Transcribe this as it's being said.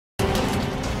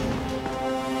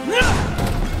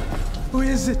Who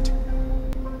is it?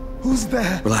 Who's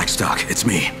there? Relax, Doc. It's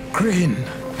me. Crane.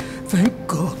 Thank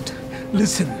God.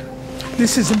 Listen,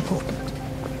 this is important.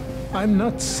 I'm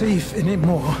not safe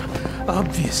anymore,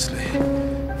 obviously.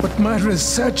 But my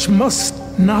research must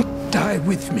not die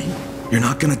with me. You're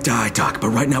not gonna die, Doc, but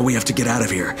right now we have to get out of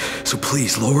here. So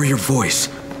please, lower your voice.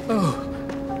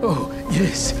 Oh,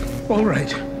 yes. All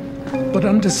right. But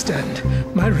understand,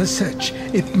 my research,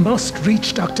 it must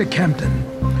reach Dr.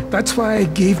 Camden. That's why I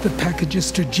gave the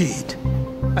packages to Jade.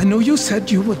 I know you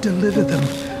said you would deliver them,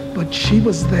 but she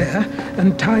was there,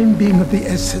 and time being of the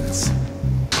essence.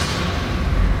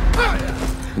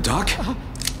 Doc?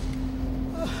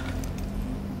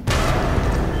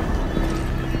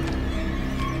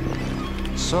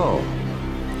 So,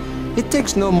 it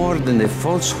takes no more than a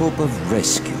false hope of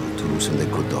rescue to loosen the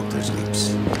good doctor's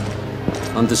lips.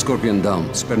 Hunt the Scorpion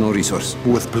down, spare no resource.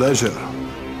 With pleasure.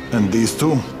 And these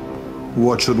two?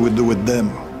 What should we do with them?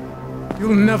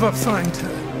 You'll never find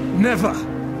her. Never.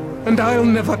 And I'll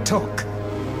never talk.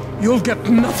 You'll get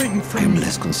nothing from I'm me.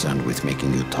 less concerned with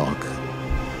making you talk,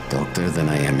 Doctor, than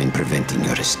I am in preventing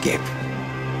your escape.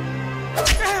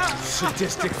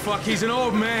 Sadistic fuck, he's an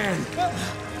old man.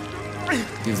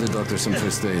 Give the doctor some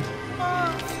first aid.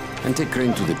 And take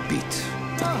Crane to the beat.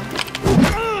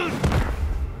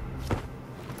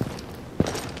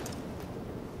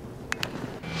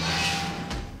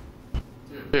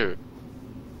 Dude.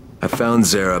 I found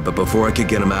Zara, but before I could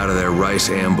get him out of there, Rice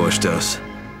ambushed us.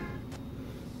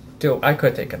 Dude, I could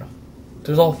have taken him.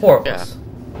 There's all four of Yeah. us.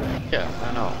 Yeah,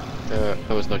 I know.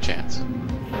 There was no chance.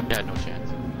 You had no chance.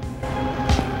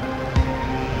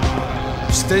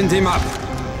 Stand him up!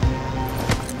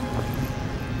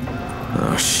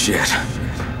 Oh, shit.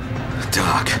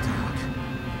 Doc.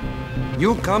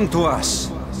 You come to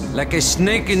us like a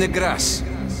snake in the grass.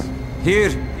 Here,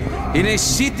 in a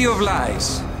city of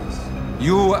lies.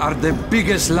 You are the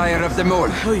biggest liar of them all. What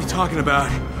the hell are you talking about?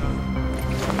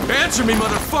 Answer me,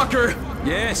 motherfucker!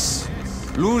 Yes,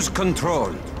 lose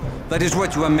control. That is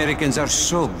what you Americans are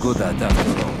so good at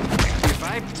after all. If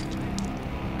I...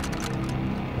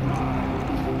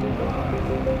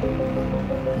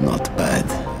 Not bad.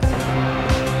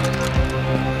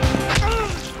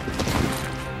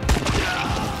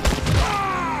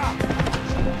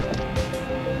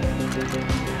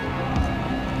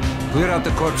 Clear out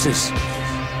the corpses.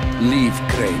 Leave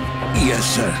Crane. Yes,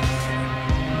 sir.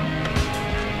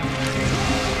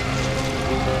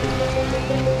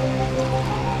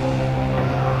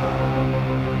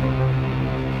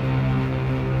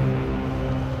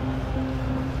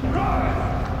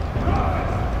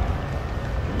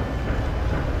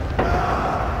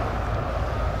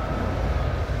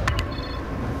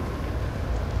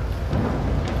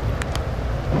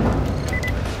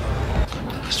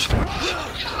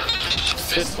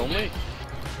 Fist only?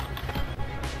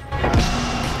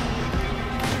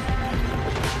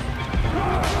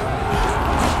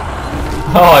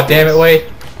 Oh, damn it, wait.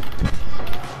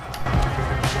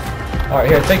 Alright,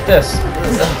 here, take this.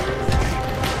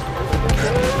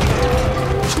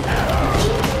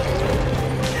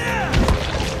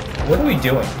 What are we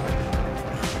doing?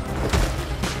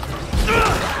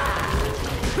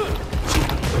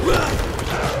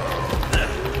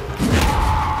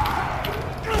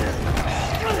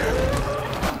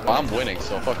 Well, I'm winning,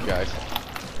 so fuck you guys.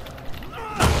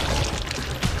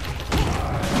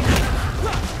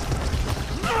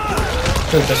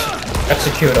 Dude, just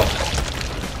execute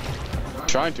him.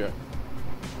 Trying to.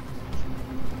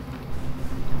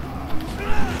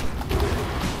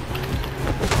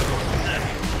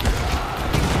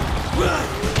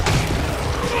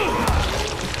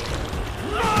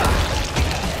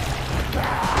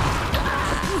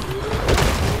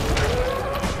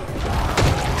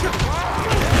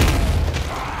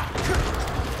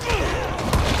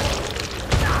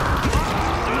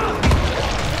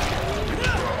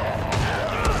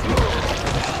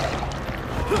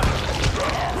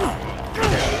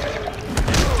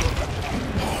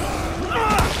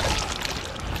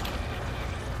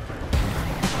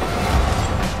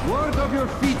 Word of your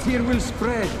feet here will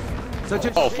spread. Such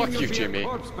a Oh, fuck you, Jimmy.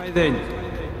 by then.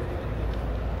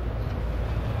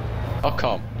 How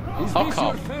come? How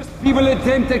come? Feeble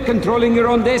attempt at controlling your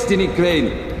own destiny, Crane.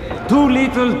 Too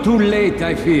little, too late,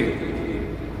 I fear.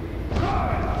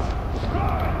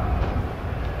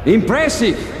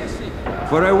 Impressive!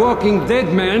 For a walking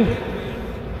dead man.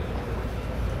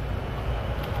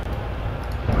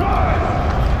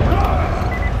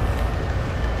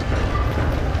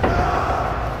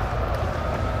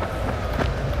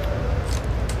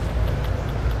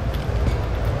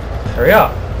 Hurry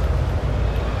up.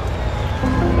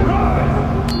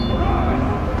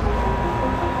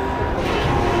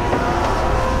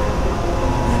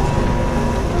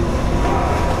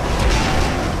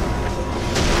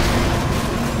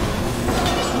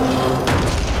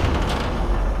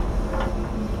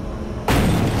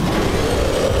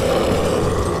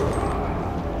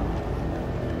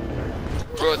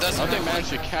 they managed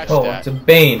to catch Oh, that? it's a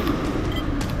Bane.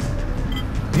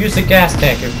 Use the gas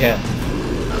tank again.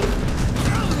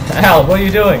 Al, what are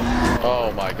you doing?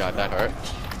 Oh my god, that hurt.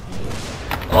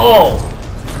 Oh!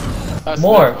 That's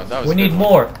More! That was We a need good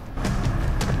more.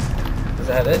 Is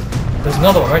that it? There's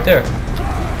another one right there.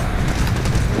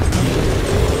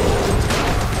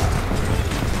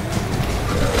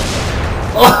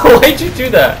 Oh, why'd you do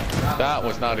that? one. That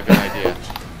was not a good idea.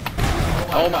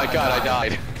 Oh my god, I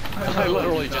died. I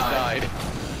literally just died.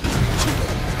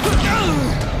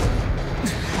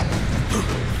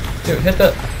 Dude, hit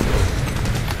the...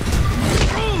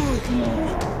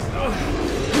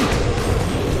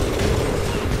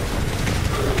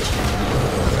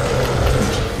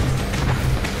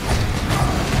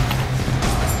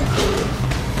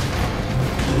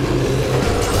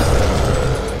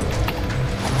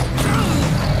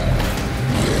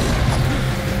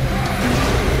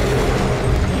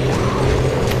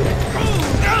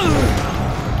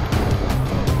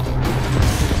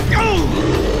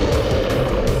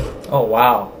 Oh,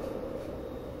 wow.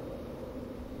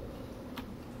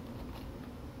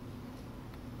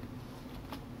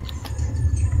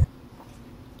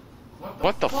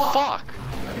 What the fuck?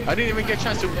 I didn't even get a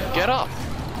chance to get up.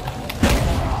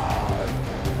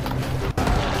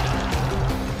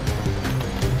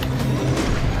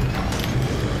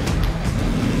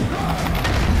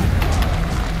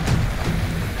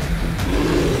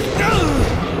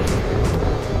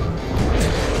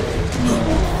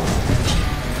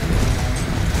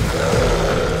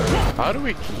 How do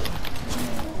we...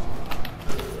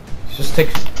 Just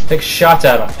take shots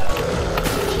at him.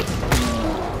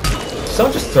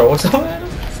 Someone just throw something at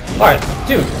him? Alright,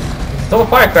 dude, throw a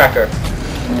firecracker.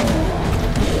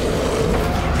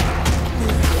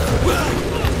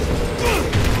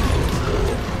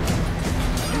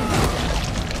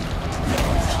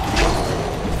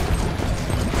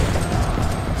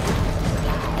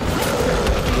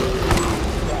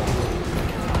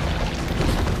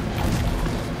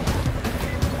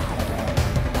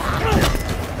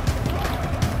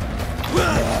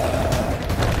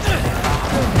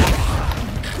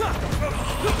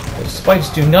 Spikes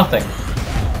do nothing.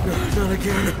 Not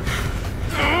again.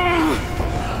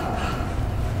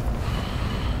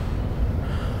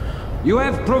 You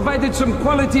have provided some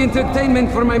quality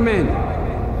entertainment for my men.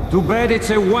 Too bad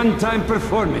it's a one-time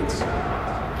performance.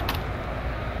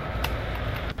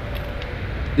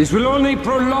 This will only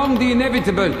prolong the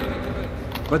inevitable.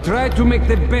 But try to make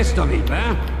the best of it,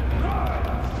 huh?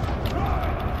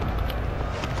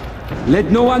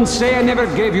 Let no one say I never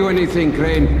gave you anything,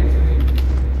 Crane.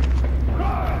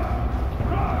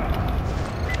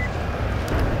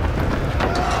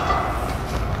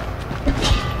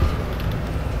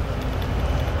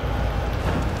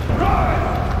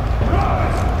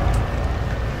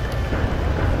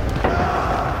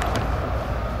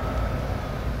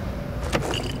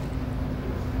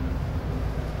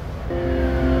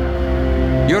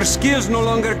 Your skills no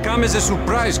longer come as a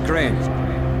surprise, Crane.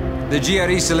 The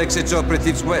GRE selects its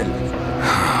operatives well.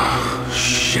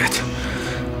 Shit.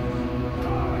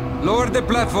 Lower the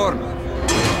platform.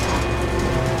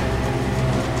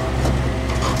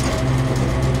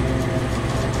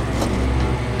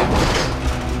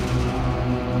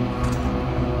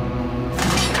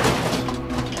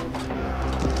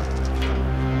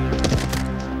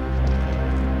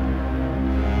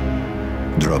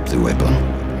 Drop the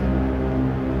weapon.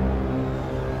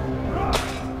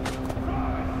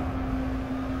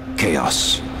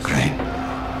 Chaos, Crane.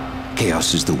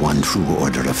 Chaos is the one true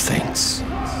order of things.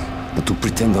 But to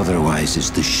pretend otherwise is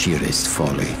the sheerest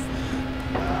folly.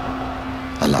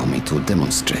 Allow me to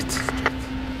demonstrate.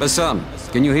 Bassam,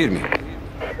 can you hear me?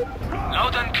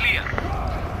 Loud and clear.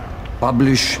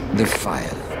 Publish the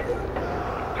file.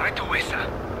 Right away, sir.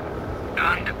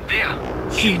 And there.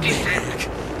 He descended.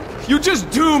 You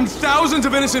just doomed thousands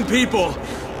of innocent people!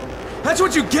 That's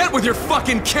what you get with your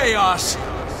fucking chaos!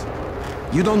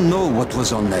 You don't know what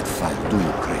was on that file, do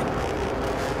you, Crane?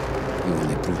 You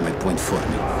only prove my point for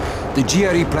me. The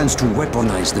GRE plans to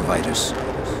weaponize the virus,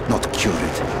 not cure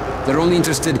it. They're only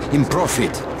interested in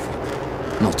profit,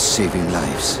 not saving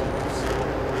lives.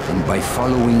 And by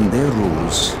following their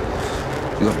rules,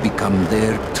 you have become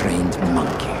their trained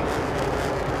monkey.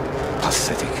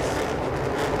 Pathetic.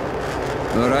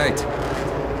 All right.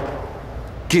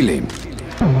 Kill him.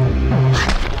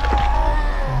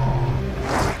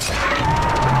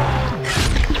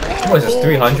 What is this,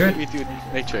 300? We do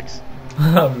Matrix.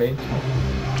 Me.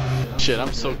 Shit,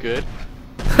 I'm so good.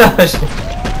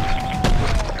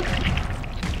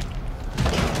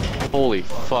 Holy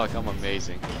fuck, I'm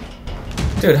amazing.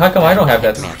 Dude, how come I don't have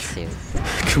that?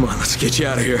 Come on, let's get you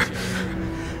out of here.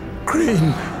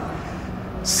 Crane,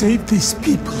 save these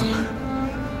people.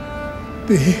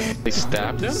 They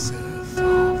stabbed him?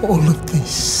 All of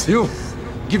this. You,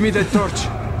 give me that torch.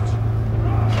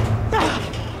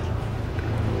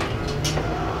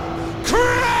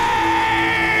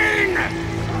 Crane!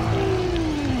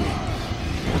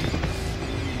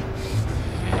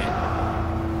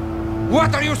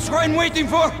 What are you swine waiting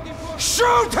for?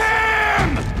 Shoot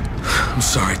him! I'm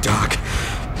sorry, Doc.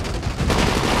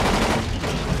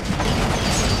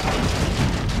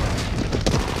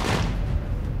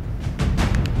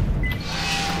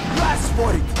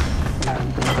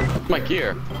 My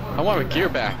gear. I want my gear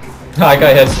back. I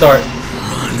got a head start.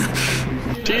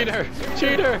 Cheater!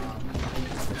 Cheater!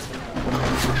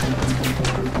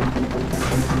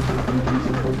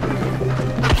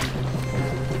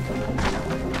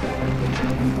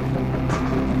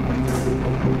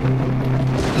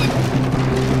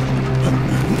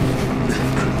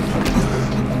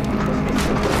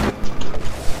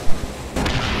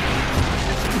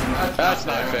 That's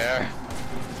not fair.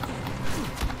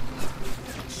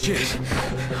 Shit.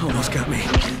 Almost got me.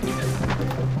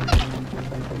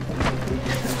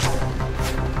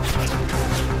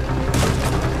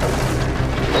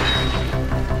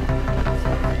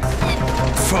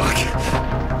 Fuck.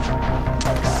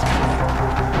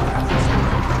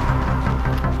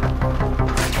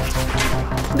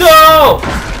 No!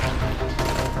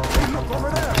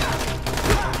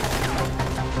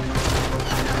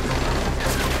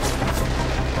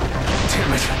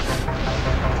 Damn it.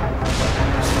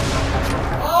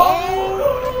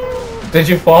 Did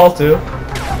you fall too?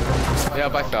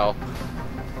 Yep, I fell.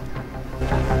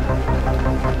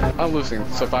 I'm losing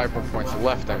survivor points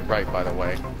left and right, by the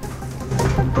way.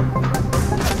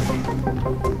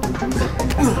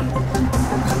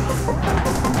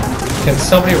 Can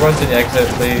somebody run to the exit,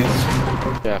 please?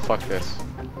 Yeah, fuck this.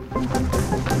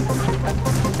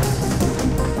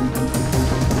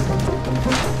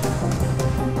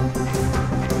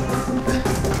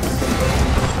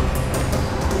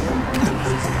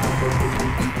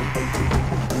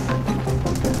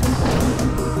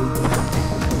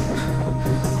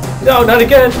 No, not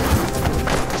again!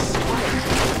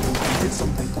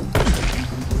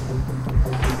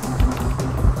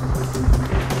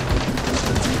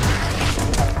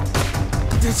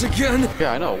 This again?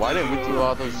 Yeah, I know. Why didn't we do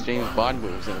all those James Bond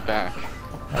moves in the back?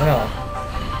 I know.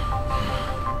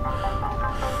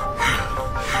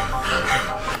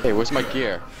 Hey, where's my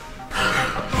gear?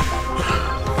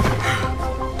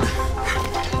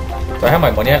 Do I have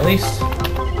my money at least?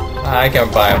 I can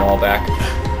buy them all back.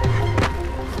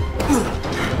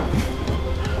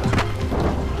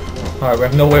 Alright, we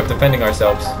have no way of defending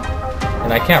ourselves.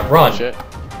 And I can't run. Shit.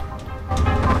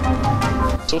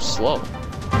 So slow.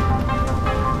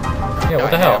 Yeah,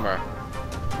 what Got the a hell? hammer.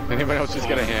 Anybody else just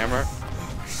get a hammer?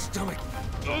 Stomach.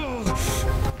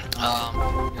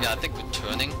 Yeah, I think we're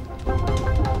turning.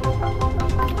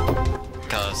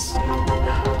 Because...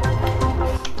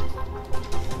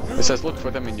 It says look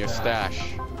for them in your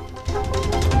stash.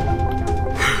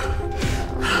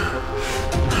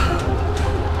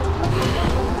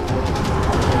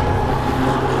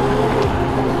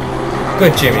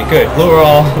 Good, Jimmy, good.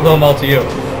 Lure them all to you.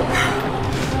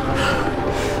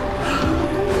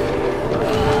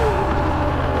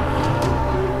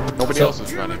 Nobody else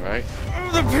is running, right?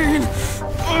 The pain.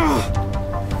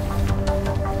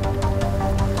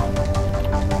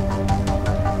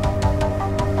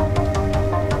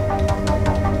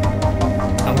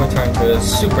 I'm gonna turn to a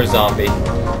super zombie.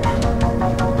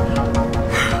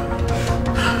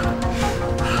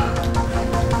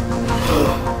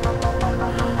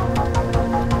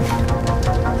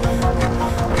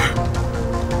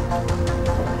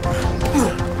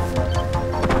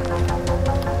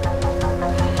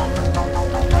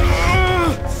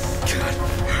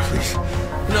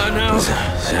 Not now.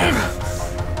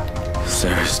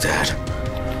 Sarah's dead.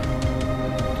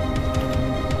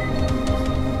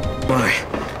 Why?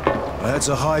 I had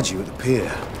to hide you at the pier.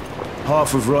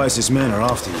 Half of Rice's men are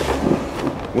after you.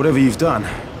 Whatever you've done,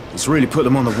 it's really put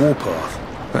them on the warpath.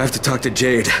 I have to talk to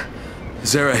Jade.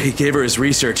 Zara, he gave her his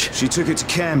research. She took it to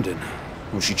Camden.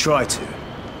 Well, she tried to.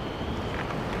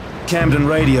 Camden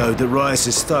radioed that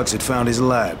Rice's thugs had found his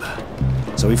lab.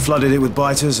 So he flooded it with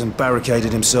biters and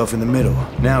barricaded himself in the middle.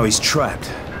 Now he's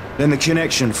trapped. Then the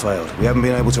connection failed. We haven't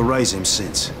been able to raise him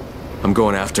since. I'm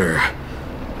going after her.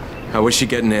 How is she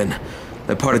getting in?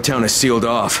 That part of town is sealed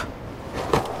off.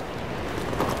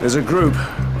 There's a group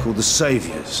called the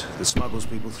Saviors that smuggles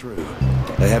people through.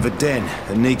 They have a den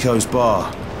at Nico's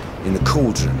bar in the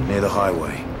Cauldron near the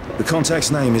highway. The contact's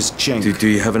name is Cenk. Do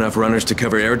you have enough runners to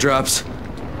cover airdrops?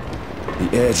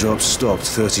 The airdrop stopped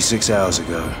 36 hours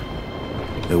ago.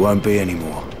 There won't be any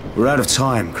more. We're out of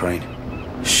time, Crane.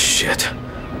 Shit.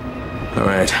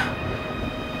 Alright.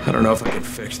 I don't know if I can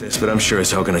fix this, but I'm sure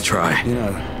as hell gonna try. You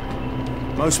know,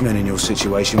 most men in your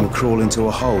situation will crawl into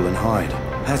a hole and hide.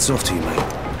 Hats off to you, mate.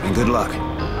 And good luck.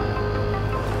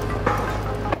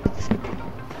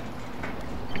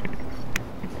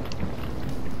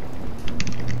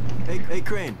 Hey,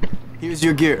 Crane. Here's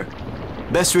your gear.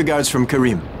 Best regards from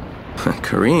Karim.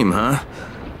 Karim, huh?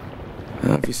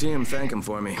 If you see him, thank him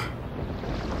for me.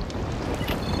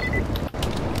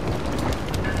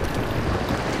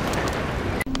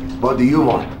 What do you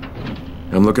want?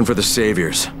 I'm looking for the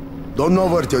Saviors. Don't know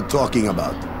what you're talking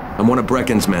about. I'm one of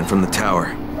Brecken's men from the tower.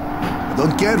 I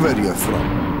don't care where you're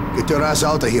from. Get your ass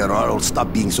out of here or I'll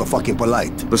stop being so fucking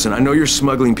polite. Listen, I know you're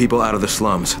smuggling people out of the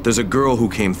slums. There's a girl who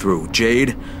came through,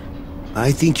 Jade.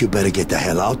 I think you better get the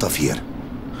hell out of here.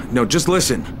 No, just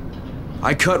listen.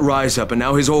 I cut Rise up and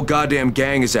now his whole goddamn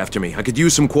gang is after me. I could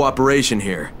use some cooperation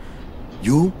here.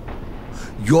 You?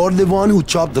 You're the one who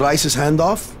chopped Rice's hand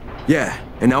off? Yeah,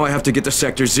 and now I have to get to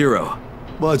Sector 0.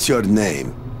 What's your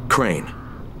name? Crane.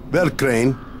 Well,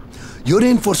 Crane, you're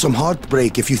in for some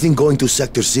heartbreak if you think going to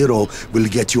Sector 0 will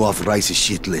get you off Rice's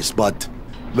shit list, but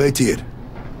wait here.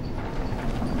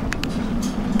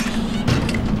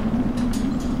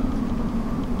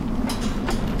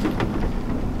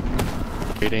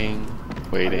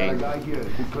 Waiting. A guy here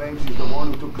who claims he's the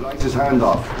one who took Rice's hand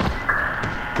off.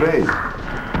 Crane.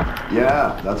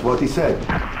 Yeah, that's what he said.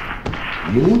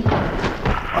 Really?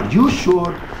 Are you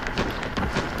sure?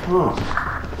 Huh.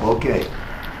 Okay.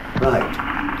 Right.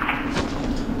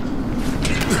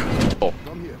 Oh.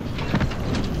 Come here.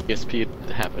 ESP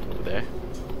happened over there.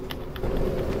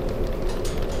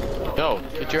 No,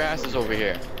 get your asses over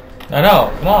here. I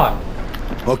know, come on.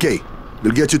 Okay,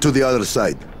 we'll get you to the other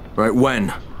side. Right,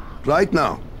 when? Right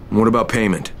now. And what about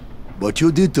payment? What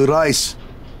you did to Rice,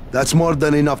 that's more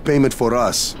than enough payment for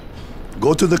us.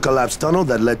 Go to the collapsed tunnel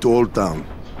that led to Old Town.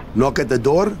 Knock at the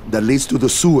door that leads to the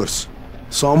sewers.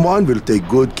 Someone will take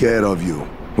good care of you.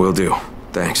 Will do.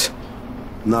 Thanks.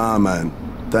 Nah, man.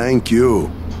 Thank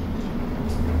you.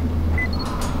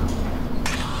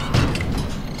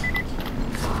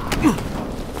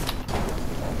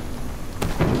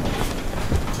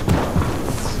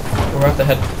 We're at the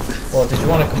head. Well, did you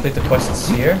want to complete the quests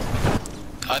here?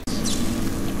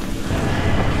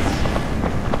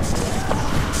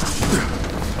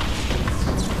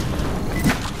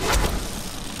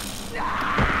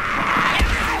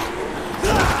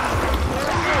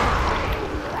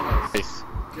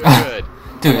 Good.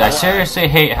 Dude, I seriously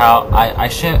hate how I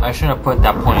shouldn't have put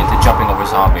that point into jumping over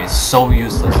zombies. It's so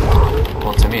useless.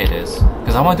 Well, to me it is.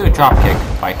 Because I want to do a drop kick,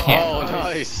 but I can't. Oh,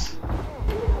 nice.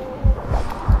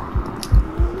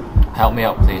 Help me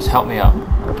out, please. Help me out.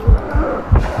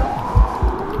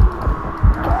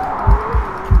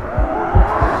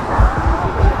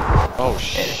 Oh,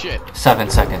 shit. 7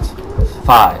 seconds.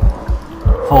 5,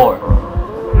 4,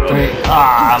 3.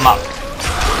 Ah, I'm up.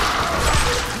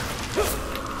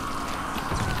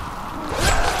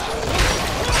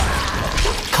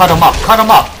 Cut him up. Cut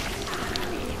him up.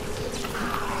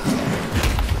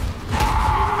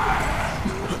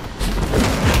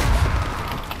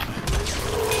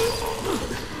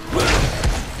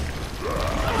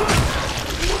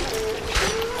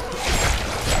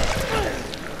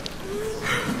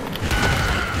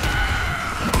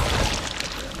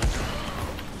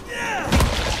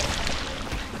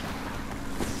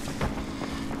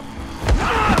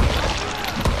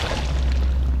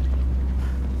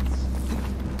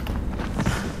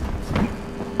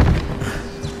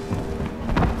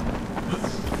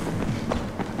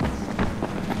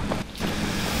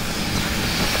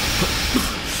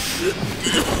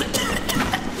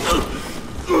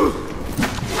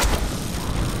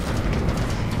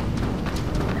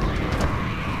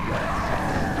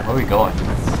 Where are we going?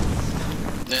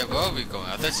 Yeah, where are we going?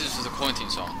 I thought this was the quarantine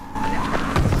zone.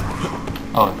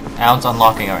 Oh, Alan's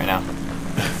unlocking it right now.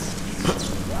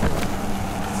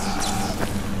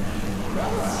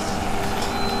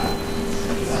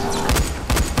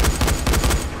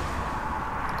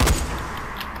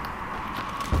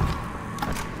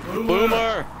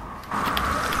 Boomer!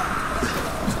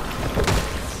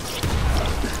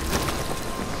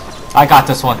 I got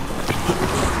this one.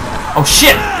 Oh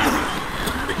shit!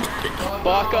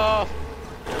 Fuck off!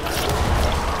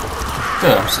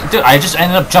 Dude, I just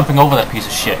ended up jumping over that piece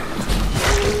of shit.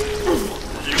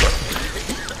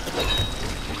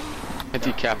 I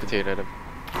decapitated him.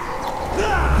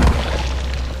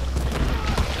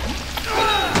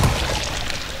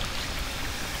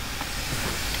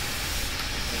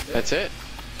 That's it.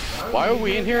 Why are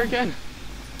we in here again?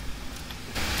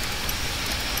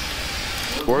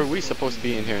 Were we supposed to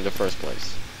be in here in the first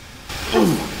place?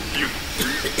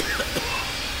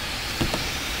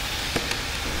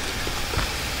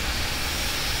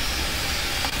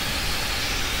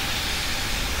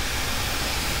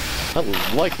 Not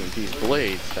liking these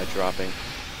blades that dropping.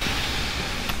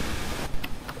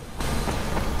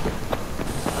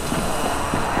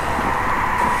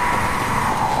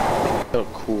 So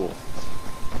cool.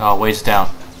 Oh, waist down.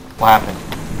 What happened?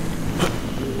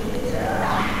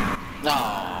 No,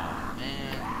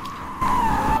 man.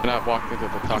 And I walked into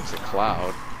the toxic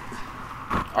cloud.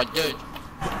 I did.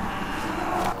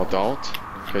 Well, don't,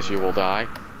 because you will die.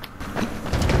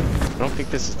 I don't think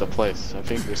this is the place. I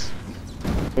think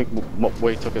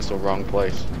Way took us to the wrong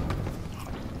place.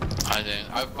 I didn't.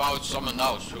 I found someone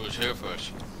else who was here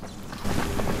first.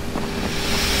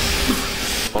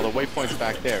 Well, the waypoint's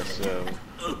back there, so...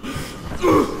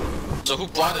 So who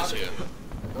brought us here?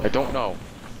 I don't know.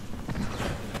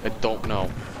 I don't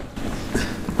know.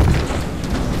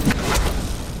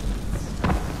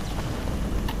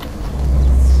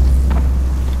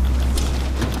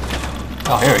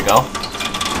 Oh, here we go.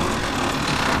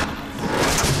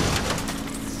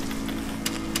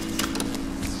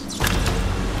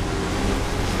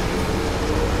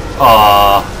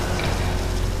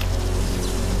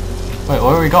 Wait,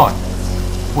 where are we going?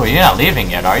 Wait, you're not leaving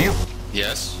yet, are you?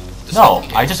 Yes. No,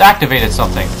 I just activated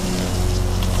something.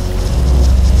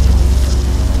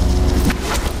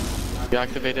 You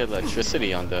activated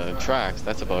electricity on the tracks,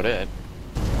 that's about it.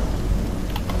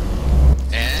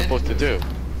 And? What's it supposed to do?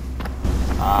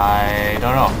 I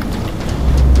don't know.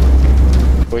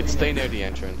 Wait, stay near the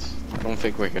entrance. I don't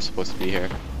think we're supposed to be here.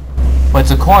 But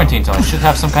it's a quarantine zone, it should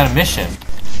have some kind of mission.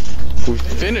 We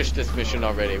finished this mission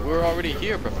already. We were already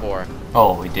here before.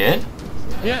 Oh, we did?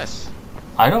 Yes.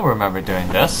 I don't remember doing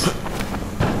this.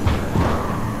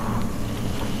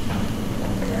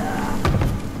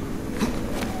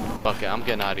 Okay, I'm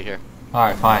getting out of here.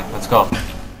 Alright, fine, let's go.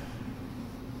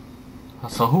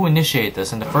 So who initiated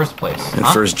this in the first place?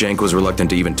 At first, Jank was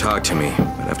reluctant to even talk to me,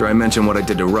 but after I mentioned what I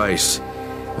did to Rice,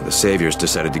 well, the Saviors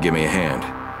decided to give me a hand.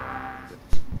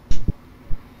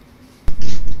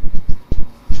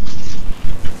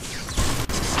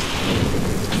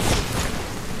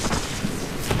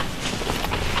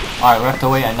 Alright, we have to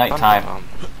wait at night time.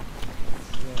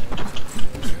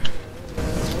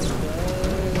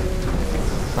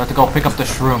 We have to go pick up the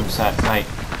shrooms at night.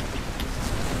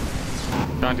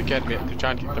 They're trying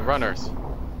to get the runners.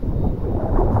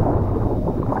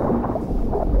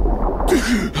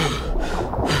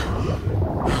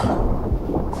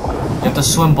 You have to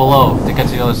swim below to get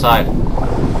to the other side.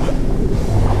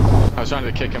 I was trying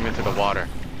to kick him into the water.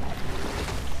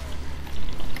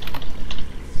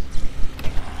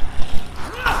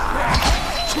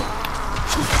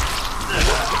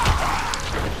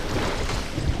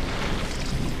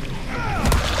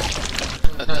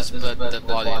 Let's put that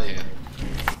body in here.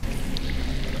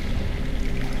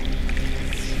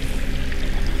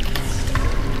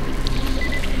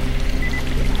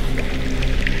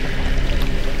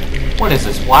 What is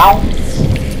this? WoW?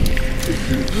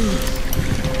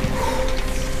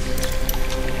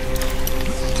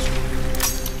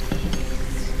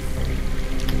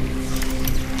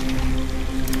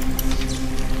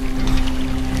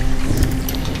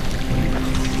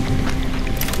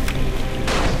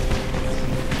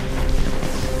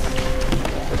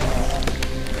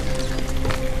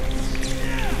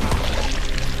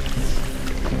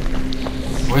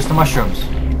 Where's the mushrooms?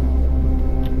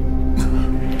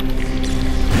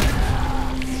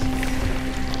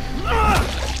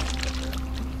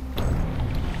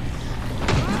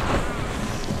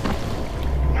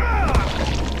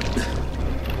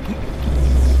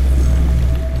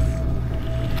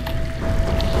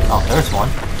 Oh, there's one.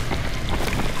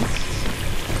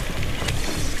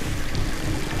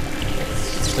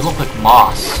 They look like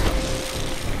moss.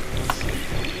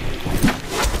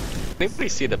 Anybody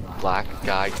see the black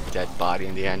guy dead body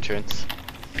in the entrance?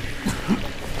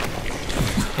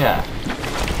 Yeah.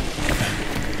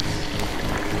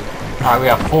 Alright, we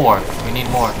have 4. We need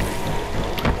more.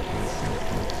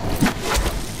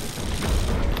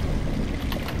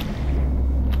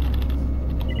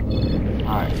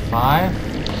 Alright,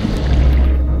 5.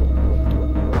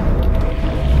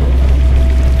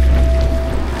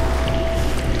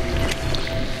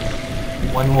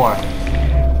 One more.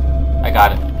 I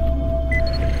got it.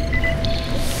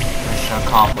 Mission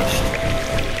accomplished.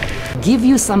 Give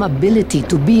you some ability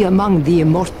to be among the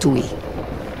Immortui.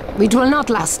 It will not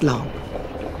last long,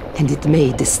 and it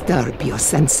may disturb your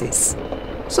senses.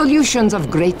 Solutions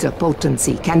of greater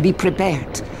potency can be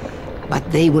prepared, but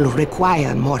they will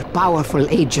require more powerful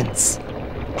agents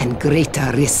and greater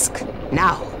risk.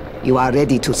 Now, you are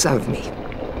ready to serve me.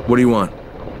 What do you want?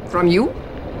 From you?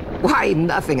 Why,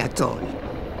 nothing at all.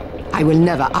 I will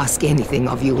never ask anything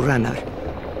of you, runner.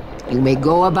 You may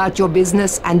go about your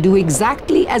business and do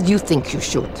exactly as you think you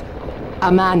should.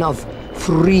 A man of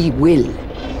free will.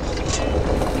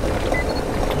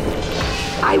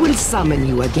 I will summon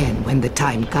you again when the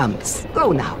time comes.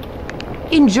 Go now.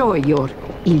 Enjoy your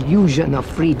illusion of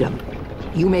freedom.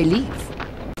 You may leave.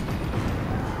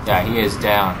 Yeah, he is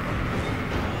down.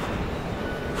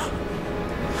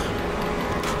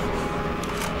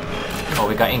 Oh,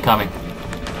 we got incoming.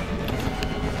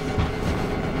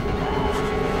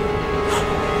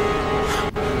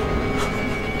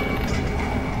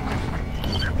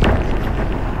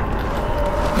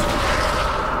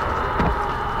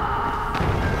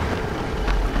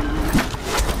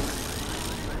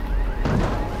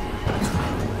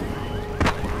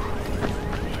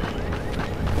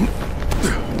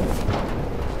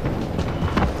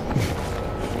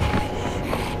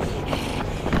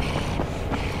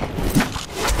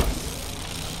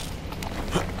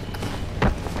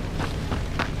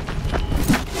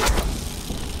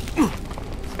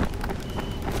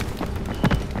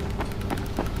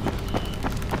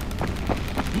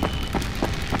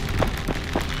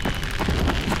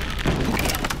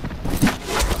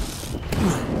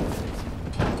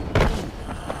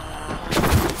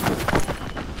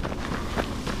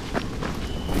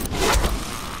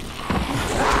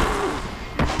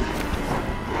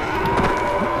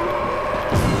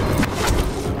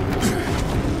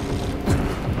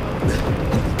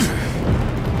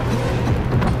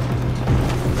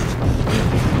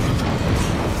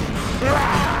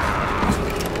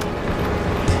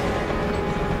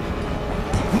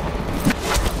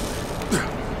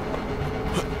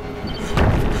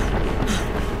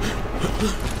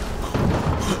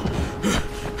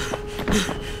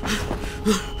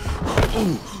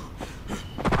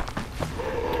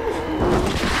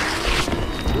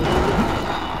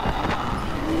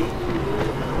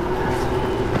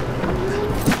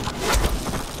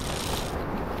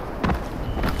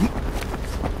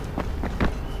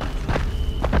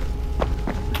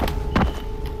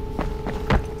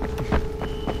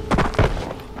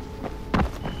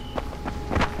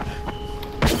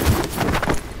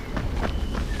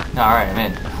 Alright, I'm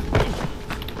in.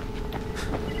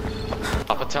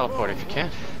 Pop a teleport if you can.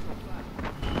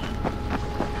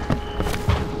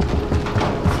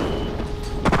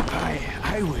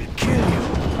 I will kill you.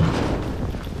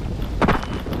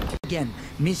 Again,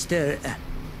 Mr.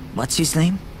 what's his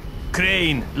name?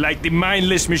 Crane, like the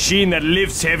mindless machine that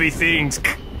lifts heavy things.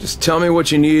 Just tell me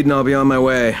what you need and I'll be on my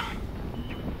way.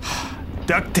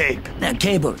 Duct tape.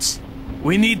 Cables.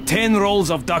 We need 10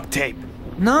 rolls of duct tape.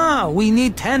 No, we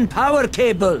need 10 power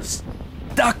cables.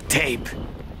 Duct tape.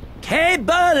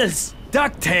 Cables!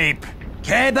 Duct tape.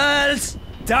 Cables!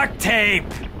 Duct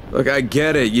tape. Look, I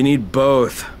get it. You need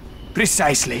both.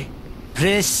 Precisely.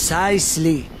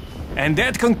 Precisely. And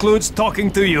that concludes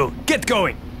talking to you. Get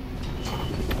going.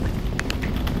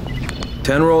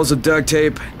 10 rolls of duct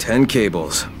tape, 10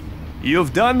 cables.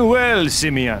 You've done well,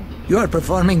 Simeon. You are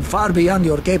performing far beyond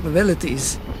your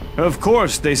capabilities. Of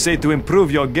course, they say to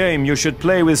improve your game, you should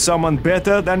play with someone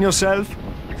better than yourself.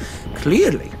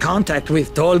 Clearly, contact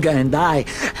with Tolga and I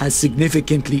has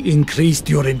significantly increased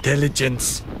your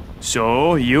intelligence.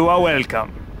 So, you are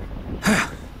welcome.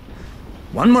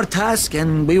 One more task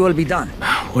and we will be done.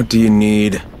 What do you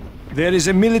need? There is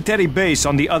a military base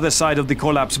on the other side of the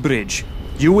collapse bridge.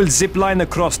 You will zipline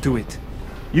across to it.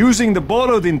 Using the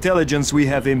borrowed intelligence we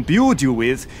have imbued you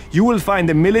with, you will find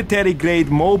a military-grade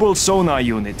mobile sonar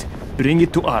unit. Bring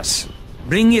it to us.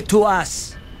 Bring it to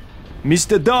us.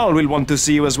 Mr. Dahl will want to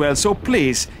see you as well, so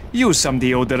please, use some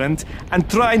deodorant, and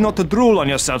try not to drool on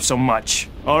yourself so much.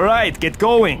 Alright, get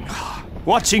going.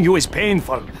 Watching you is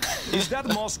painful. Is that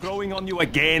moss growing on you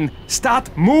again? Start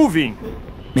moving!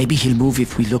 Maybe he'll move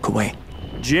if we look away.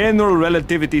 General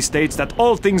relativity states that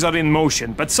all things are in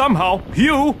motion, but somehow,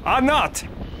 you are not!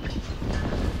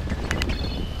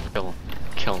 Kill him.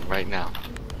 Kill him right now.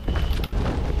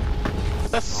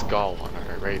 That's a skull on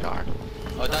our radar.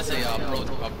 Oh, that's a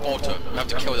bolter. We have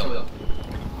to kill them.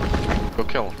 Go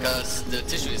kill him. Because the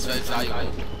tissue is very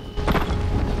valuable.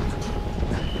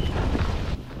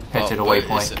 Head to the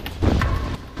waypoint.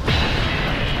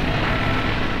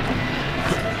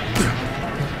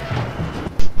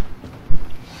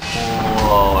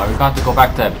 Whoa, are we going to go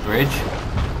back to that bridge?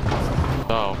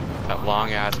 So, that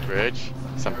long ass bridge.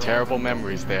 Some terrible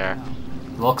memories there.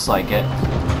 Looks like it.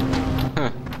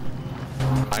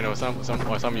 I know some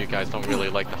of you guys don't really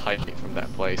like the height from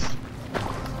that place.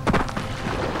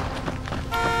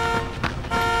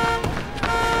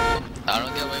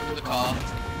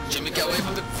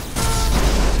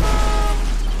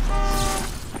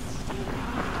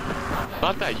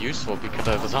 not that useful because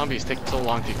the zombies take so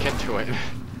long to get to it.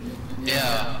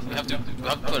 Yeah, we have to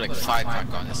put like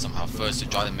firecracker on it somehow first to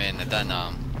draw them in, and then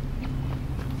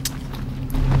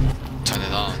turn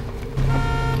it on.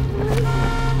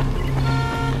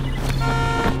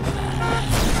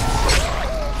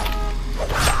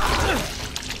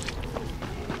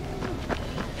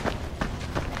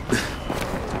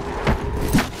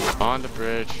 On the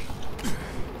bridge.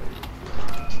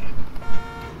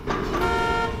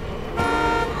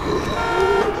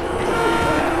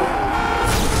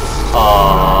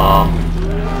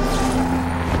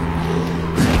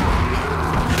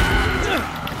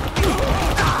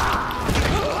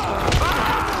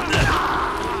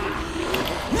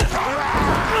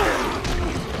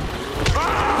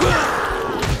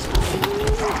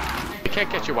 They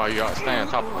can't get you while you're standing on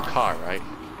top of the car, right?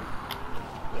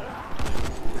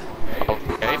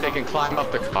 Okay, they can climb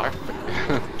up the car.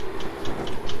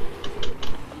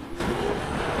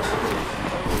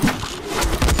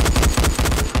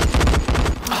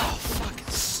 Oh, fucking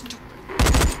stupid.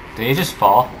 Did he just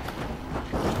fall?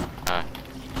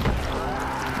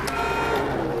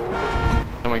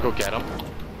 Can we go get him?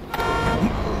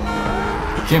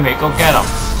 Jimmy, go get him.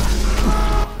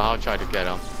 I'll try to get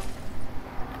him.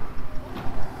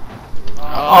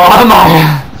 Oh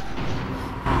my!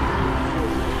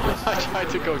 I tried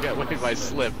to go get one, I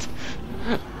slipped.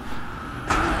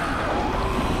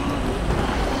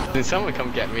 Did someone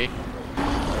come get me?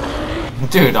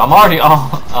 Dude, I'm already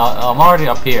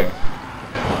up here.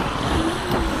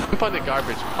 Jump on the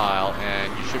garbage pile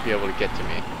and you should be able to get to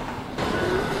me.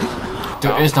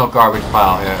 There is no garbage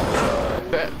pile here.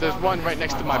 There's one right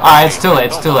next to my Ah, it's too late,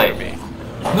 it's too late.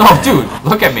 No, dude,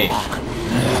 look at me.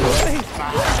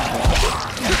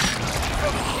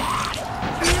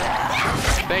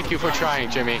 Thank you for trying,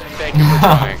 Jimmy. Thank you for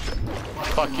trying.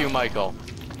 Fuck you, Michael.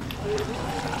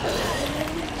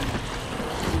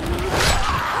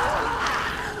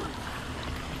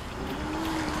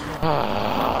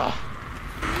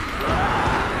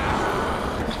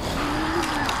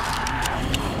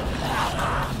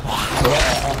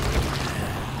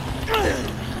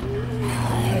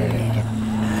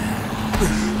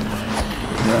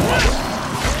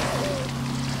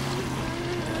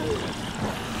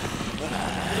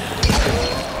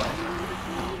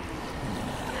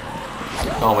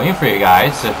 I'm waiting for you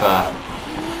guys if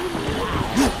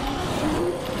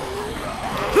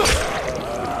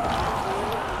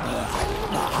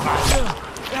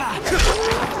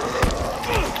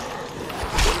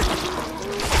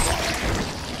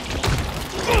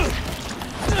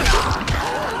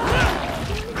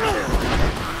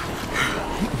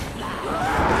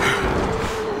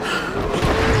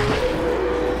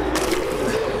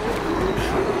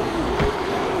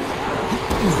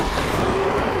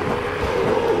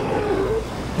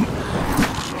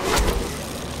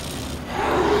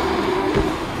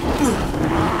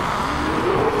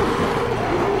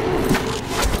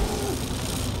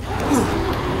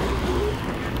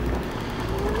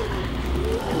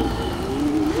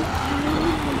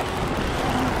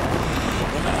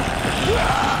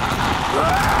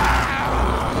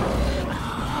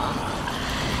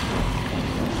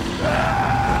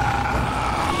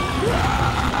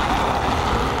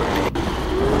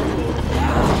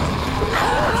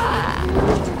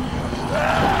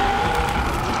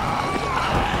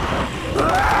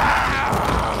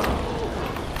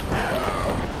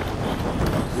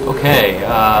okay,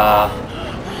 how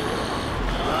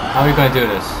are we gonna do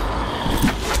this?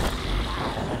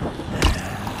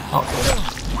 Oh.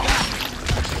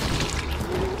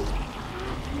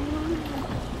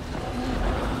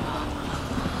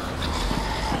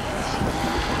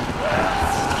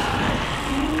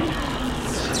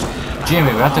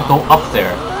 Jimmy, we have to go up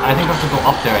there. I think we have to go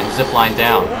up there and zip line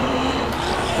down.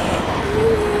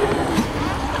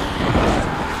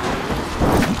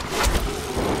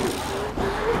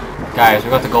 Guys, we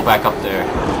got to go back up there.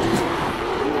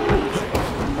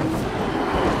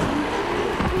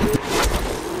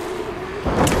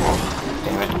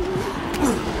 Damn it.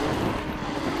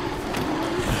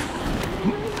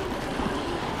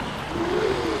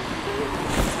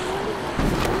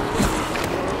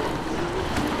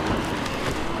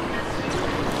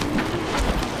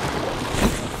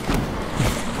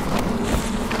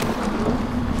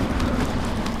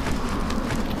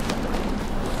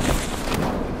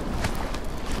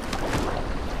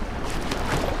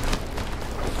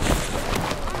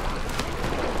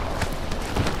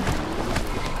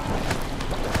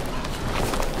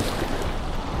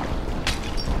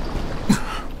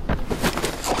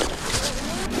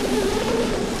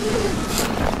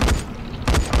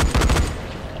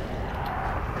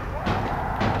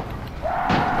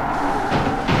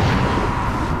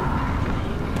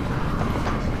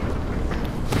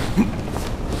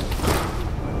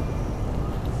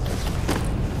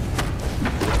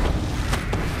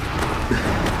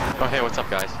 what's up,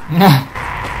 guys?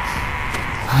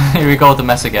 Here we go with the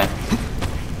mess again.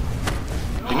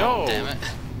 You know, Damn it.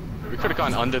 we could have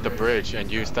gone under the bridge and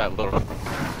used that little...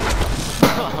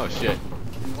 Oh shit.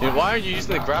 Dude, why are you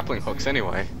using the grappling hooks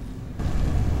anyway?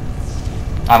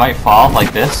 I might fall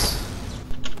like this.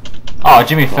 Oh,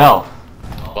 Jimmy fell.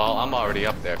 Well, I'm already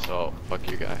up there, so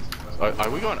fuck you guys. Are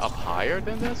we going up higher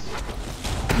than this?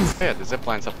 Yeah, the zip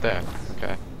line's up there.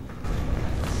 Okay.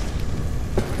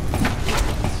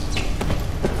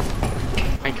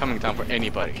 I ain't coming down for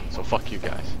anybody, so fuck you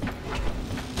guys.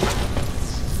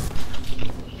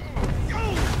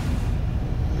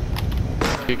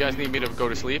 Do you guys need me to go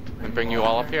to sleep and bring you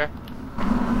all up here?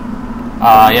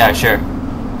 Yeah, sure.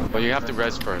 Well, you have to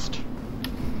res first.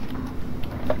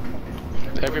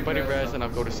 Everybody res and I'll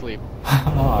go to sleep.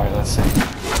 Alright, let's see.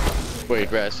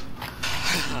 Wait, res.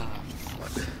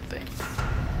 Thing.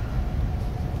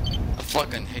 I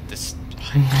fucking hate this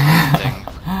thing.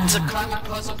 It's a climbing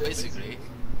puzzle, basically.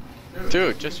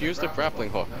 Dude, just use the grappling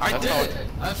hook. I did.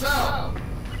 I fell.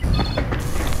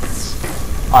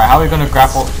 Alright, how are we gonna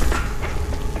grapple?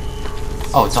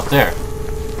 Oh, it's up there.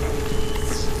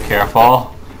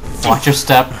 Careful. Watch your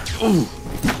step.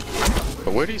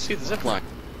 But where do you see the zip line?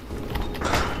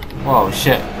 Whoa,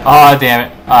 shit. Oh,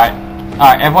 damn it. Alright.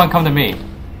 Alright, everyone come to me.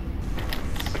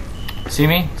 See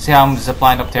me? See how I'm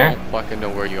ziplined up there? I don't fucking know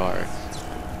where you are.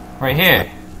 Right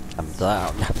here. I'm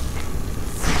down.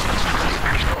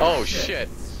 Oh shit.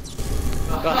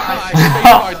 I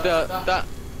spacebarred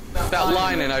that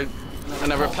line and I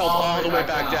rappelled all the way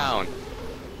back down.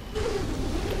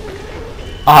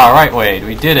 Ah, right, Wade.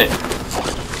 We did it.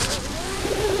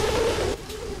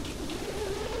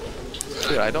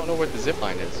 Dude, I don't know where the zip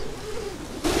line is.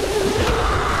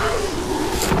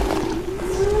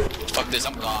 Fuck this,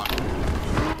 I'm gone.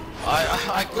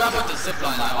 I grabbed at the zip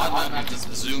line, I automatically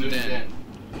just zoomed in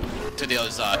to the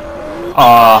other side.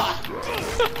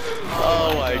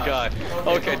 Oh my god.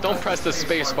 Okay, don't press the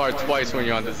space bar twice when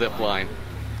you're on the zip line.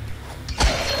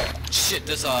 Shit,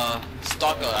 there's a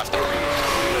stalker after me.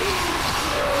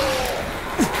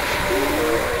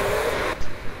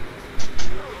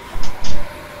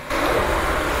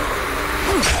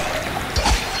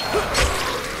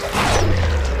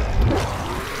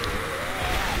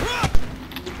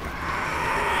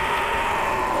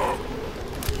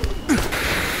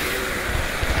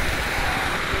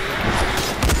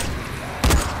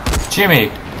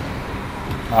 Jimmy!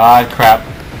 Ah, crap.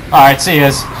 Alright, see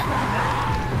yas.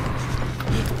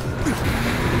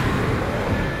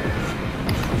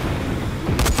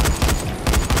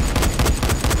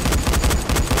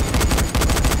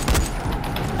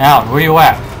 Alan, where you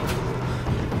at?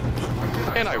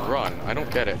 And I run. I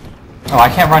don't get it. Oh, I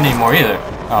can't run anymore either.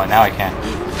 Oh, now I can.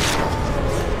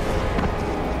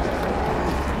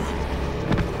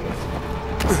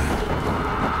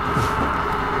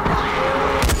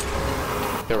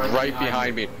 They're right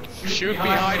behind me. Shoot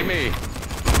behind me.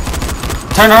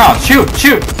 Turn around. Shoot.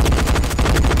 Shoot.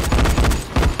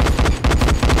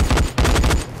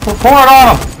 Pour it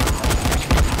on him.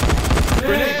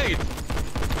 Grenade.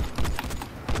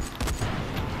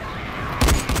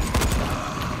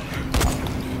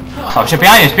 Oh shit,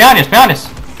 behind us, behind us, behind us.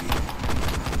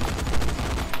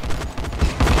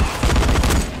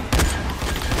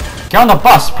 Get on the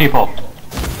bus, people.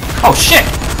 Oh shit.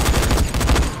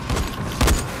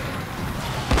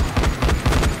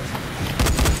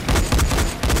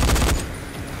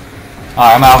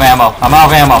 Alright, I'm out of ammo. I'm out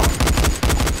of ammo.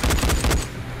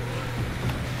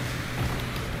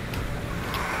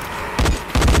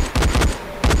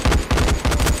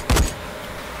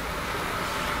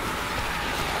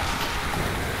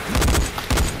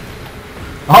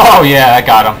 Oh yeah, I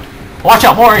got him. Watch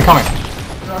out, more incoming.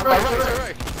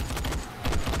 Right.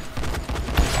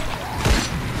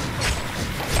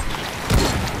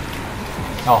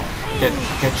 Oh, get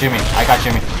Jimmy. I got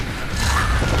Jimmy.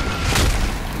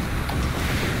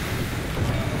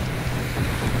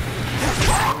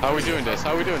 How are we doing this?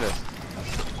 How are we doing this?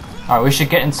 Alright, we should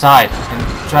get inside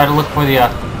and try to look for the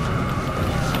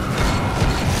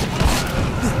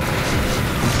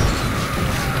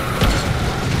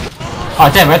Oh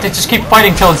damn, we have to just keep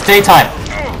fighting till it's daytime.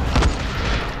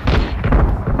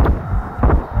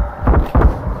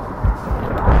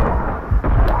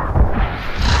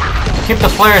 Keep the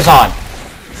flares on.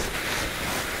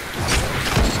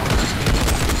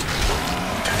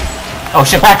 Oh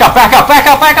shit, back up, back up, back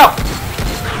up, back up!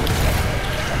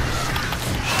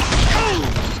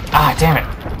 Ah, damn it.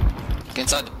 Get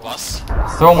inside the bus.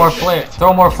 Throw more flares.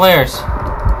 Throw more flares.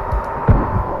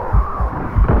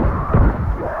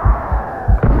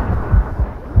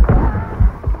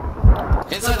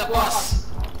 Inside the bus.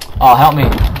 Oh, help me.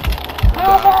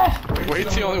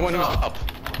 Creed's the only one who's up.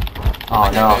 Oh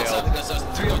no. There's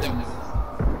 3 of them.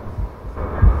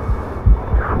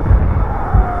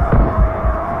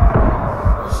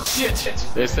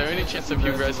 Shit! Is there any chance of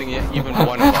you raising even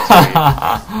one of us?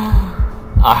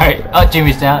 Alright. Oh,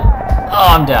 Jimmy's down.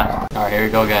 Oh, I'm down. Alright, here we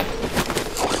go again.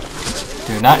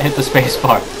 Do not hit the space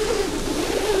bar.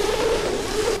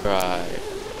 Right.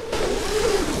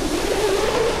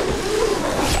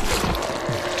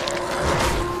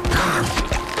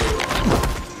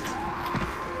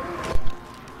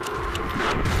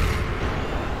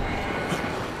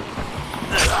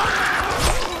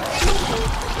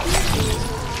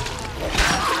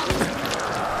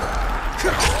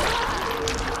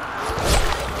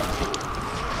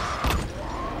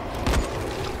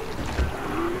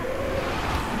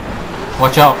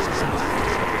 Watch out.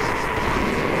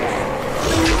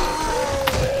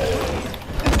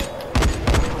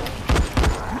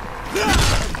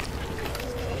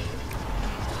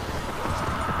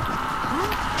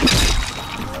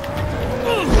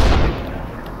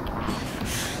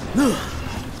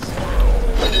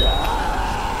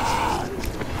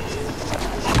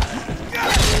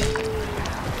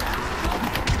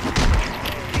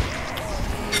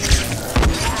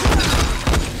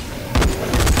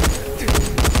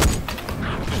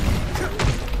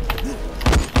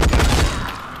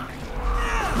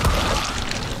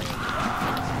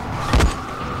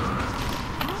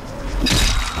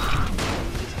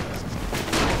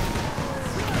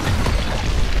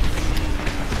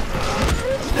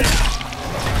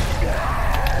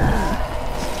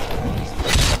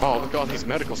 Oh, look at all these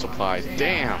medical supplies.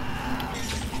 Damn.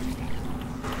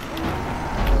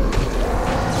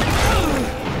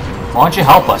 Why don't you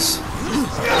help us?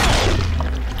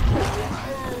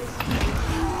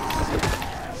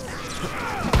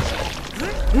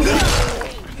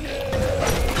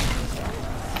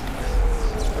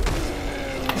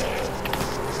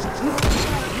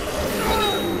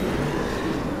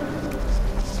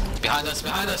 Behind us,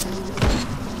 behind us.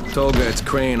 Tolga, it's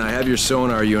Crane. I have your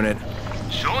sonar unit.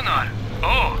 Sonar?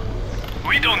 Oh,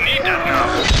 we don't need that now.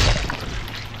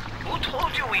 Who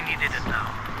told you we needed it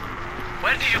now?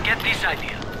 Where did you get this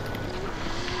idea?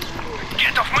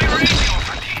 Get off my radio,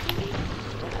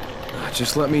 Fatih!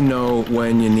 Just let me know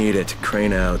when you need it.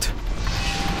 Crane out.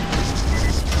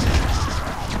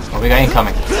 Oh, we got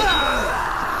incoming.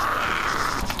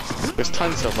 There's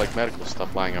tons of like medical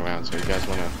stuff lying around, so you guys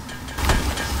wanna...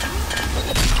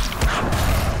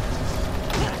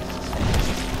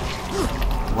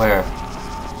 Where?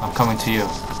 I'm coming to you.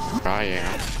 I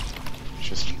am.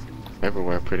 Just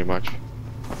everywhere, pretty much.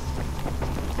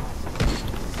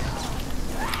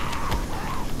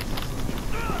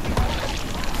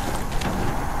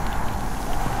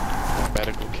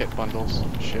 Medical kit bundles.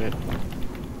 Shit.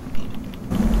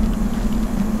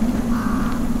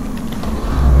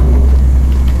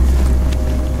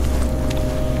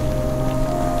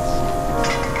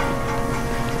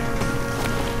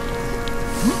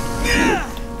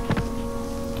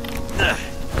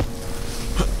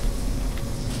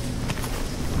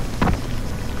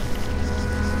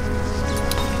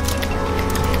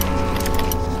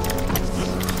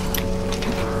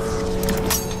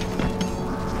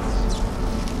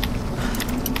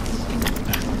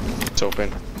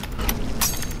 Open.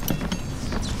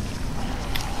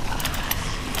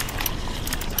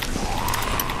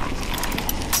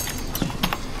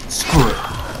 Screw it.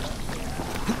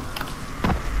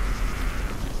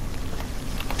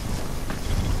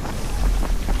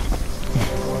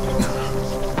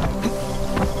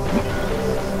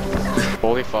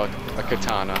 Holy fuck, a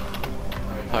katana.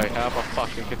 I have a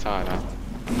fucking katana.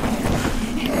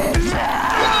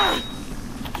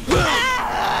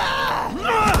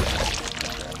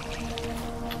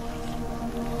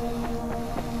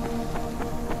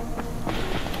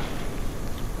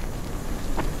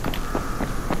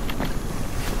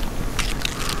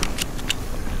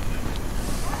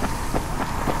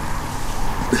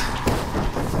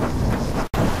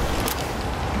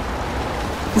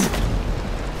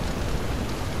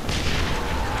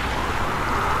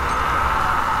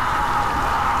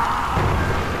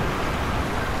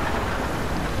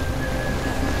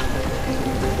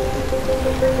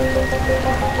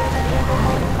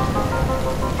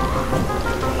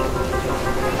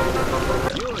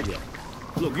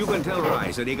 Look, you can tell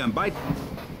Rais that he can bite...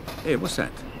 Hey, what's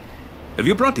that? Have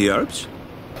you brought the herbs?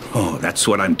 Oh, that's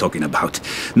what I'm talking about.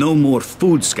 No more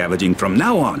food scavenging from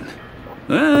now on.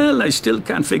 Well, I still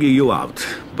can't figure you out.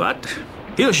 But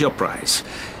here's your prize.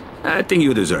 I think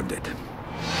you deserved it.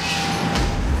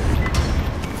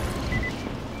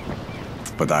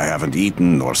 But I haven't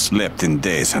eaten or slept in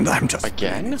days, and I'm just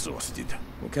again exhausted.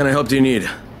 What kind of help do you need?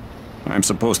 I'm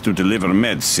supposed to deliver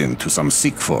medicine to some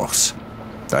sick folks.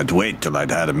 I'd wait till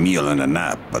I'd had a meal and a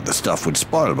nap, but the stuff would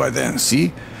spoil by then,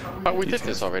 see? Oh, we did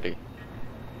this already.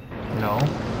 No.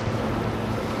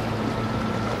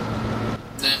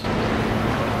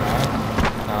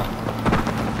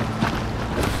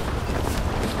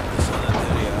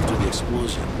 After the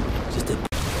explosion.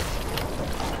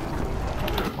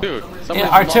 Dude, yeah,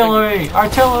 artillery!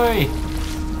 Artillery!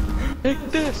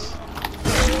 Take this!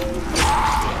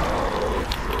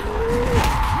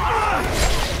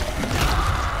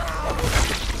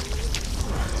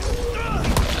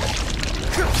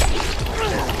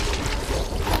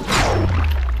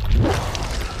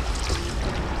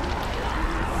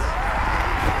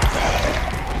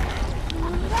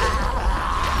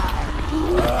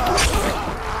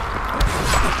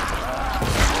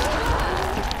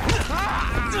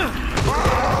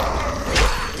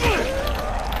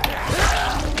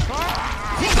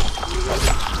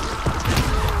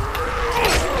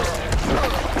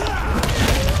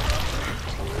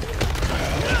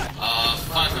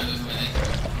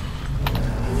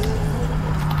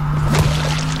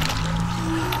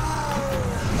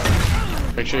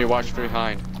 Make sure you watch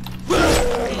behind.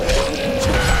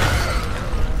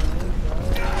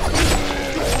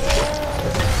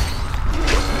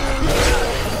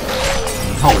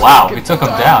 Oh wow, we took him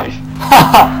down.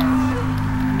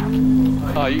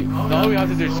 All we have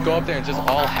to do is go up there and just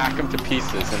all hack him to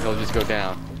pieces and he'll just go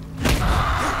down.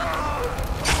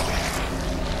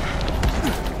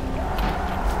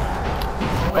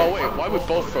 Oh wait, why would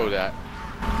both throw that?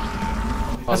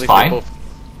 That's fine.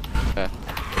 Yeah.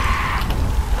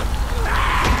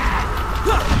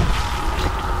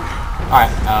 Alright,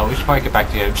 we should probably get back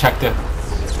to the objective.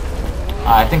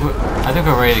 I think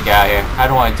we're ready to get out of here. I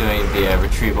don't want to do any of the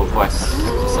retrieval quests.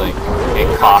 Just like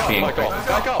get coffee and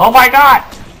oh my god!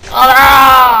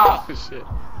 Oh, oh shit.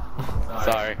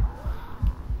 Sorry.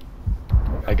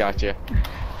 I got you.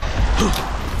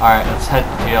 Alright, let's head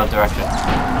the other direction.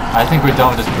 I think we're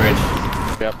done with this bridge.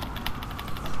 Yep.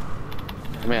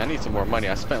 Man, I need some more money.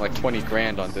 I spent like 20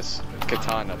 grand on this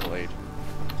katana blade.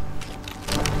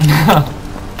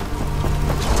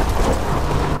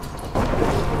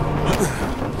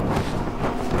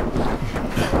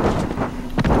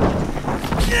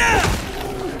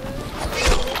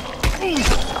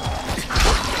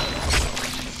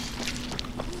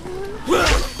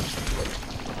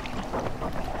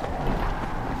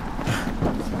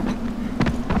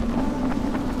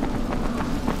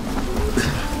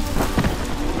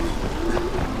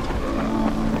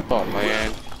 Oh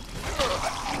man.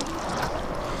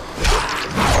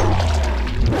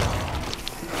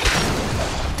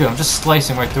 Dude, I'm just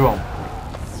slicing right through him.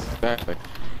 Exactly.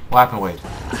 What happened, Wade?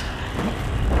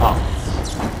 Oh.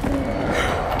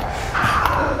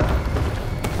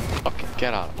 Okay,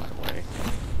 get out of my way.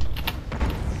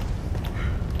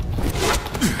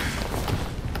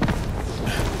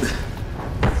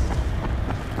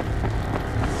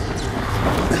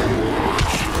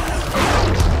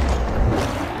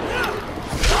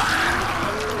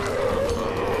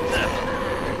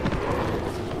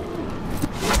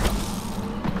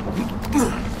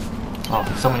 Oh,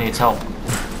 someone needs help.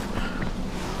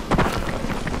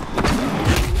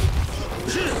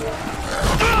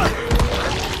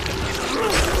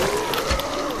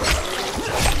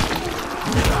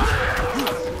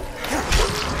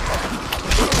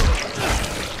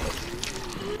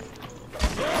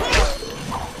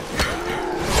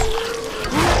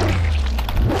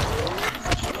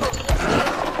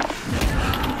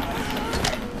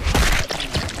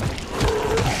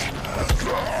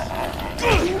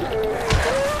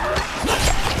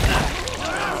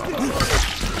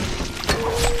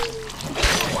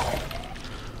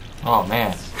 Oh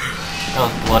man, that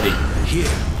was bloody.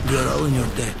 Here, you're all in your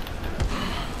debt.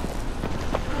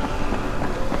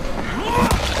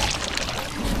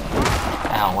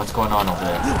 Ow, what's going on over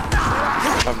there?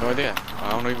 I have no idea. I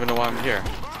don't even know why I'm here.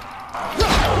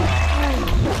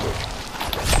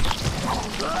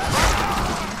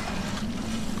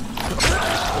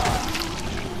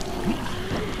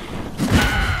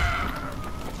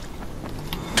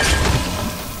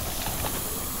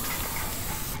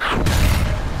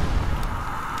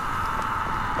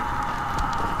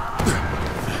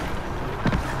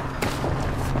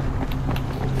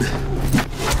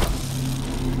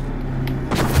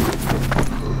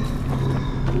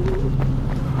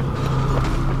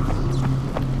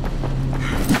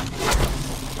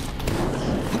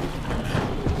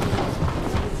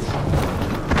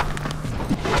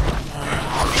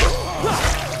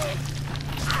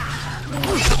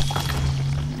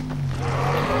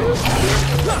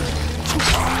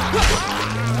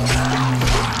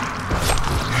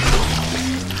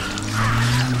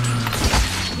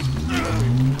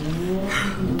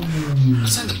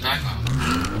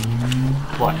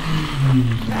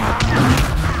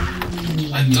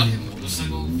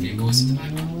 motorcycle vehicles in the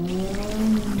back?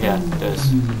 Yeah, it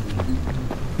does.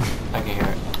 I can hear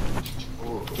it.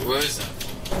 Where is that?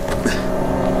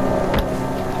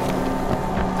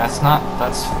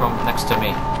 That's from next to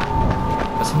me.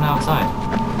 That's from outside.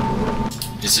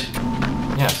 Is it?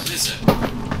 Yes. What is it?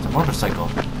 It's a motorcycle.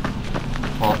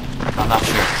 Well, I'm not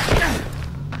sure.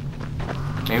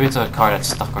 Maybe it's a car that's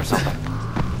stuck or something.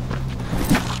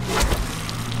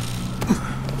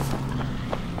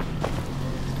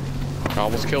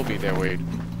 Almost killed me there, Wade.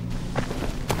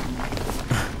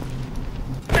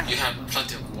 You have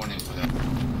plenty of warning for that.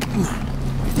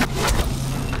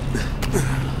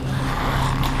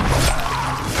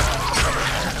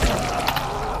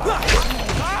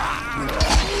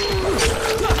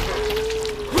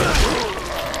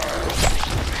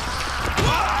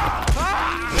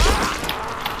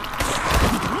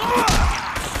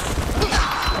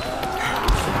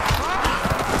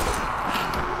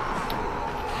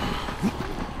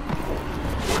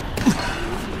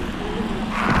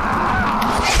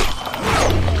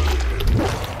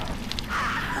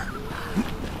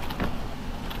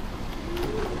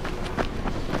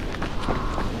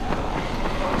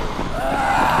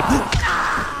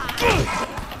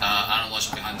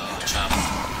 Behind the trap.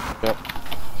 Yep.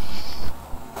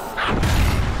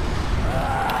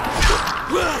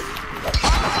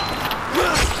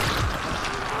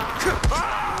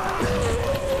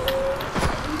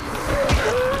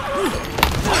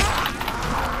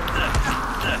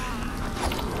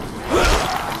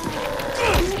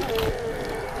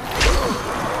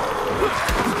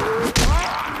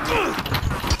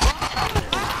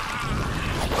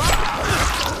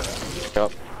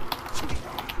 Yep.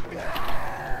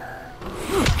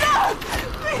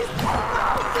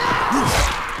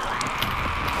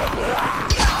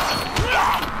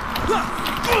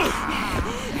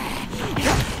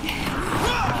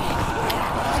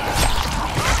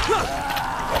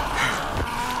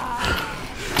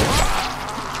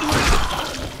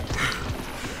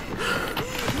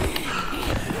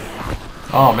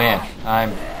 Oh man, I'm...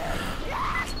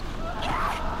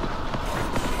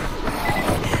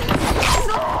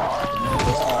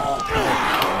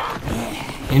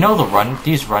 You know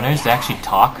these runners, they actually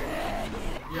talk?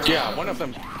 Yeah, one of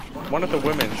the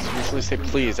women usually say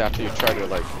please after you try to,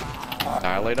 like,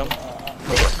 annihilate them.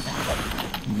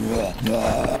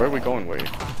 Where are we going, Wade?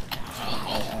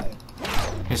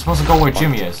 You're supposed to go where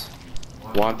Jimmy is.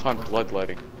 Wonton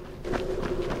bloodletting.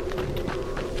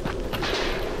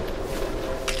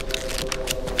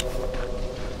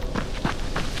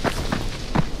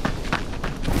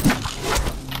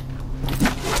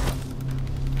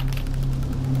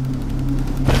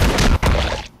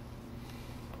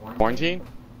 Quarantine?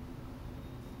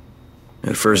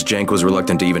 At first, Jank was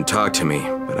reluctant to even talk to me,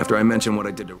 but after I mentioned what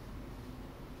I did to...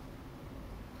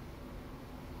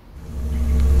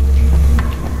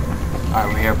 Alright,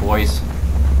 we're here, boys.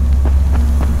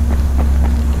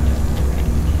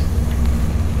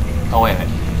 Oh, wait a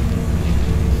minute.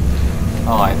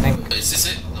 Oh, I think... Is this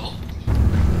it? No?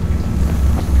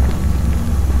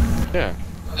 Yeah.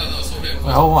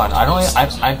 Wait, hold on.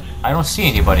 I don't see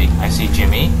anybody. I see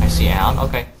Jimmy. I see Alan.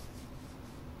 Okay.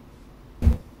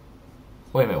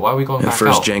 Wait a minute. Why are we going back out? At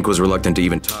first, Jank was reluctant to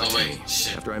even talk to me.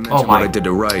 After I mentioned what I did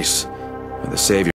to Rice, the savior.